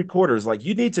 3 quarters. Like,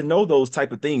 you need to know those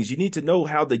type of things. You need to know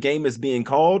how the game is being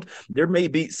called. There may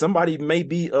be somebody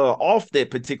off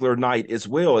that particular night as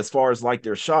well, as far as like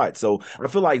their shot. So I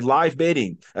feel like live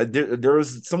betting, there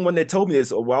was someone that told me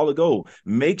this a while ago.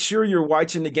 Make sure you're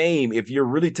watching the game. If you're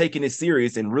really taking it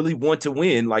serious and really want to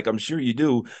win, like I'm sure you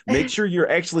do, make sure you're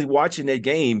actually watching that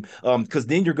game, because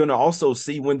then you're going to also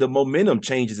see when the momentum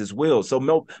changes as well.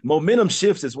 So momentum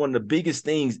shifts is one of the biggest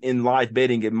things in live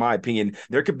betting, in my opinion.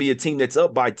 There could be a team that's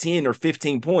up by 10 or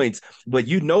 15 points, but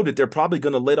you know that they're probably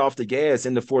going to let off the gas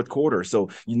in the fourth quarter. So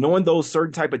knowing those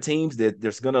certain type of teams that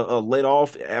they're going to let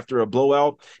off after a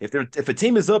blowout, if a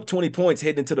team is up 20 points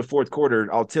heading into the fourth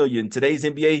quarter, I'll tell you, in today's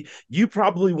NBA, you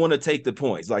probably want to take the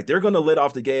points. Like, they're going to let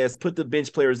off the gas, put the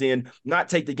bench players in, not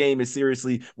take the game as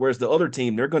seriously, whereas the other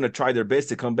team, they're going to try their best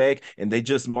to come back, and they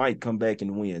just might come back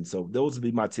and win. So those would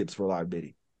be my tips for live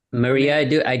betting. Maria,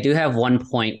 I do have one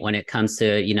point when it comes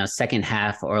to, second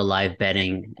half or live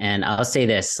betting. And I'll say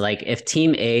this, like, if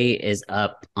team A is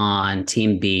up on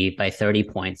team B by 30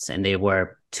 points and they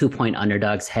were 2-point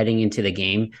underdogs heading into the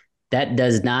game, that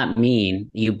does not mean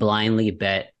you blindly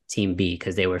bet team B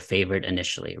because they were favored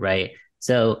initially, right?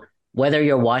 So whether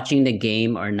you're watching the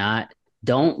game or not,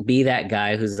 don't be that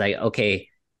guy who's like, okay,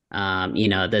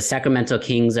 the Sacramento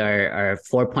Kings are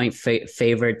 4-point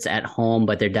favorites at home,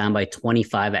 but they're down by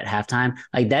 25 at halftime.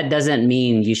 Like, that doesn't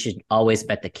mean you should always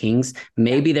bet the Kings.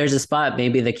 Maybe there's a spot.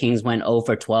 Maybe the Kings went 0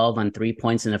 for 12 on 3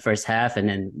 points in the first half, and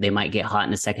then they might get hot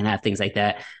in the second half, things like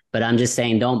that. But I'm just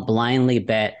saying, don't blindly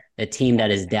bet a team that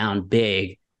is down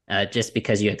big just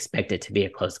because you expect it to be a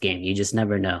close game. You just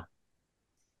never know.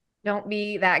 Don't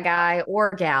be that guy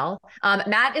or gal.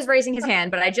 Matt is raising his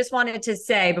hand, but I just wanted to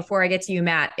say before I get to you,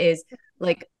 Matt, is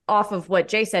like, off of what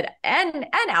Jay said and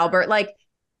Albert, like,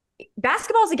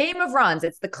 basketball is a game of runs.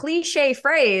 It's the cliche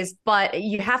phrase, but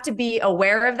you have to be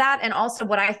aware of that. And also,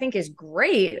 what I think is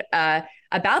great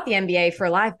about the NBA for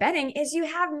live betting is you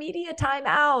have media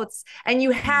timeouts, and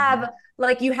you have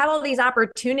all these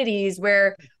opportunities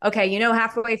where, okay,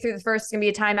 halfway through the first is going to be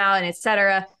a timeout, and et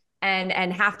cetera.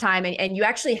 And halftime, and you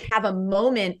actually have a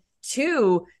moment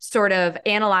to sort of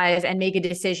analyze and make a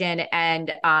decision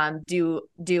and do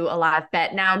a live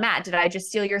bet. Now, Matt, did I just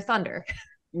steal your thunder?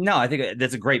 No, I think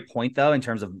that's a great point, though, in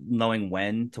terms of knowing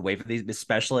when to wait for these,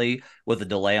 especially with the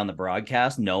delay on the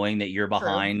broadcast, knowing that you're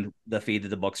behind the feed that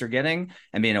the books are getting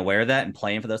and being aware of that and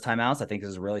playing for those timeouts. I think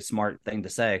is a really smart thing to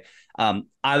say. I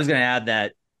was going to add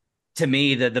that to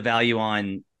me, the value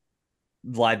on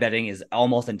live betting is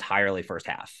almost entirely first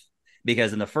half,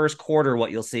 because in the first quarter,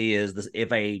 what you'll see is this: if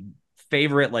a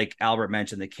favorite, like Albert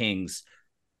mentioned, the Kings,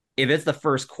 if it's the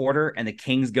first quarter and the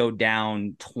Kings go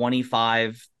down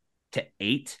 25-8,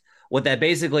 what that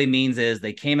basically means is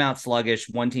they came out sluggish.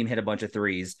 One team hit a bunch of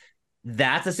threes.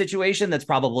 That's a situation that's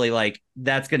probably like,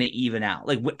 that's going to even out.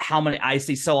 Like how many I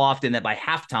see so often that by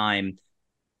halftime,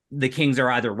 the Kings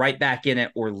are either right back in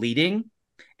it or leading.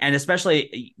 And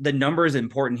especially the number is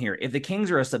important here. If the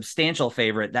Kings are a substantial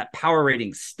favorite, that power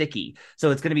rating's sticky. So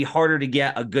it's going to be harder to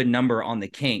get a good number on the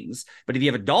Kings. But if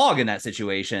you have a dog in that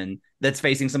situation that's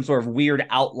facing some sort of weird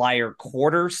outlier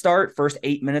quarter start, first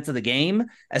 8 minutes of the game,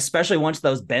 especially once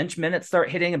those bench minutes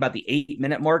start hitting about the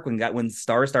 8-minute mark, when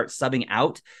stars start subbing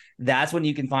out, that's when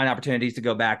you can find opportunities to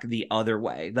go back the other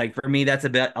way. Like for me, that's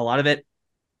a lot of it.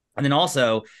 And then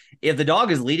also, if the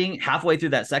dog is leading halfway through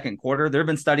that second quarter, there have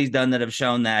been studies done that have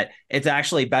shown that it's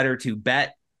actually better to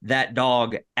bet that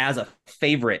dog as a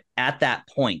favorite at that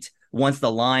point once the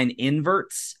line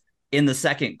inverts in the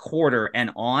second quarter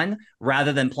and on,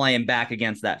 rather than playing back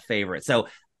against that favorite. So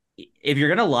if you're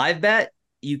going to live bet,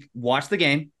 you watch the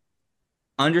game,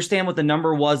 understand what the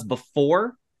number was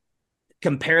before,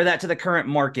 compare that to the current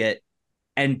market,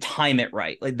 and time it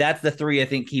right. Like that's the three, I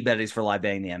think, key betties for live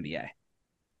betting the NBA.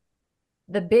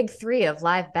 The big three of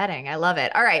live betting. I love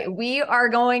it. All right. We are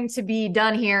going to be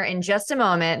done here in just a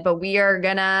moment, but we are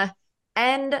going to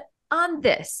end on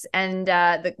this. And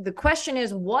the question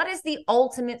is, what is the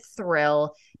ultimate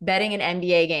thrill betting an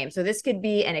NBA game? So this could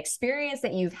be an experience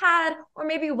that you've had, or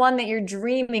maybe one that you're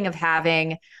dreaming of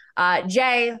having.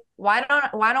 Jay, why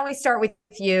don't we start with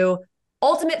you?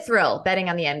 Ultimate thrill betting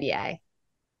on the NBA.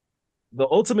 The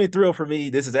ultimate thrill for me,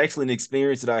 this is actually an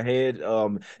experience that I had.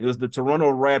 It was the Toronto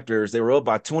Raptors. They were up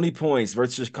by 20 points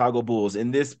versus the Chicago Bulls.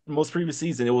 In this most previous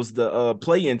season, it was the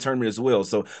play-in tournament as well.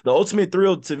 So the ultimate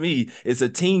thrill to me is a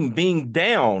team being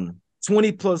down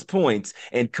 20 plus points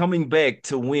and coming back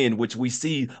to win, which we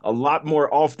see a lot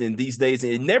more often these days.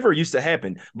 It never used to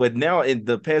happen, but now in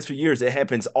the past few years, it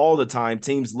happens all the time.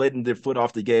 Teams letting their foot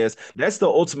off the gas. That's the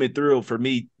ultimate thrill for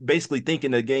me, basically thinking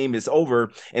the game is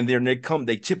over and then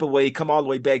they chip away, come all the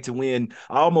way back to win.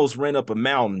 I almost ran up a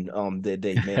mountain that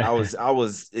day, man. I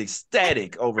was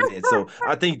ecstatic over that. So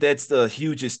I think that's the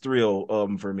hugest thrill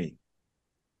for me.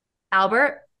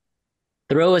 Albert?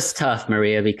 Thrill is tough,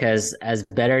 Maria, because as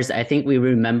bettors, I think we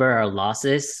remember our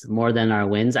losses more than our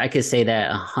wins. I could say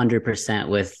that 100%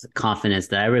 with confidence,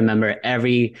 that I remember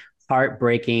every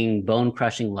heartbreaking,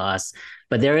 bone-crushing loss.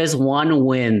 But there is one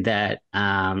win that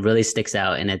really sticks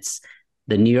out, and it's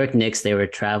the New York Knicks. They were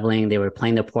traveling. They were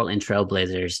playing the Portland Trail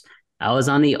Blazers. I was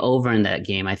on the over in that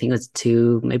game. I think it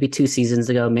was maybe 2 seasons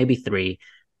ago, maybe 3.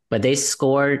 But they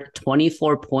scored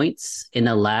 24 points in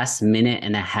the last minute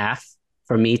and a half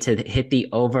for me to hit the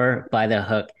over by the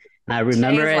hook. And I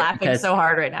remember it laughing so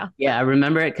hard right now. Yeah, I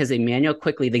remember it because Emmanuel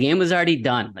Quickley, the game was already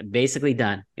done, like basically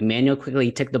done. Emmanuel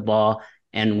Quickley took the ball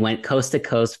and went coast to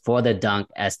coast for the dunk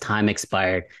as time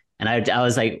expired. And I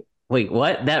was like, wait,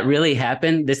 what? That really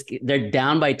happened? They're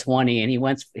down by 20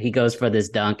 and he goes for this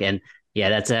dunk. And yeah,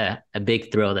 that's a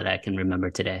big thrill that I can remember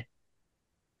today.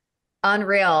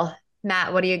 Unreal.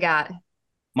 Matt, what do you got?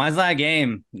 Mine's not a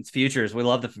game. It's futures. We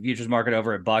love the futures market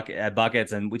over at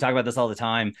Buckets, and we talk about this all the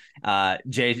time.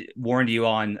 Jay warned you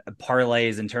on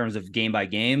parlays in terms of game by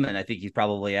game, and I think he's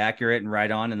probably accurate and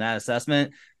right on in that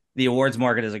assessment. The awards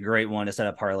market is a great one to set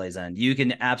up parlays in. You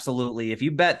can absolutely, if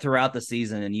you bet throughout the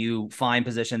season and you find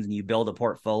positions and you build a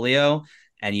portfolio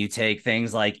and you take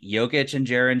things like Jokic and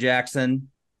Jaren Jackson,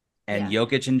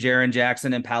 Jokic and Jaren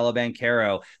Jackson and Paolo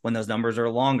Banchero when those numbers are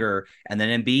longer, and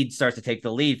then Embiid starts to take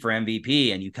the lead for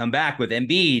MVP, and you come back with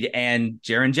Embiid and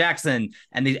Jaren Jackson,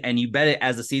 and you bet it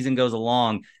as the season goes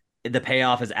along, the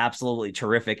payoff is absolutely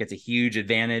terrific. It's a huge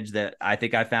advantage that I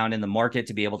think I found in the market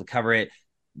to be able to cover it,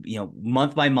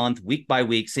 month by month, week by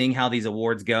week, seeing how these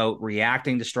awards go,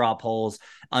 reacting to straw polls,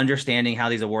 understanding how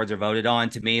these awards are voted on.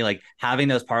 To me, like having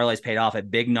those parlays paid off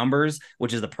at big numbers,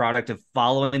 which is the product of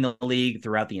following the league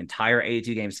throughout the entire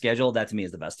 82 game schedule, that to me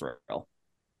is the best thrill.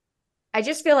 I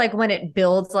just feel like when it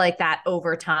builds like that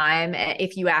over time,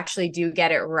 if you actually do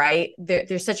get it right,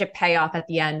 there's such a payoff at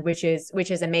the end, which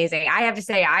is amazing. I have to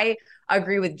say, I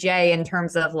agree with Jay in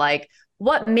terms of like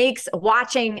what makes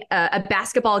watching a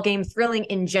basketball game thrilling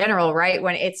in general, right?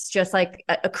 When it's just like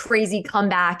a crazy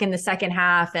comeback in the second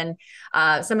half and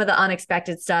some of the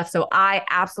unexpected stuff. So I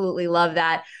absolutely love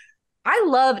that. I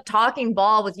love talking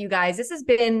ball with you guys. This has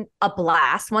been a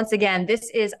blast. Once again, this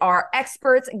is our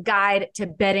Experts Guide to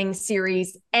Betting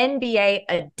Series NBA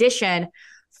edition.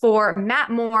 For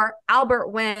Matt Moore, Albert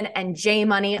Wynn, and Jay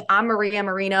Money, I'm Maria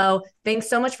Marino. Thanks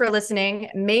so much for listening.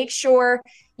 Make sure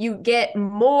you get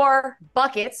more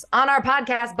buckets on our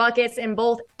podcast, buckets in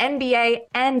both NBA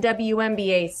and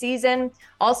WNBA season.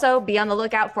 Also, be on the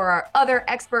lookout for our other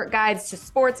expert guides to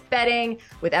sports betting,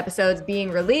 with episodes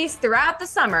being released throughout the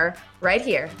summer right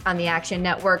here on the Action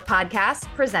Network podcast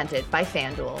presented by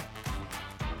FanDuel.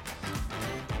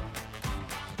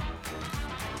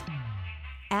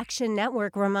 Action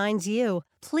Network reminds you,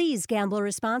 please gamble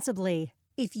responsibly.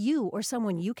 If you or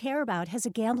someone you care about has a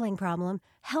gambling problem,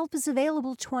 help is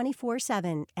available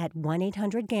 24/7 at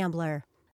 1-800-GAMBLER.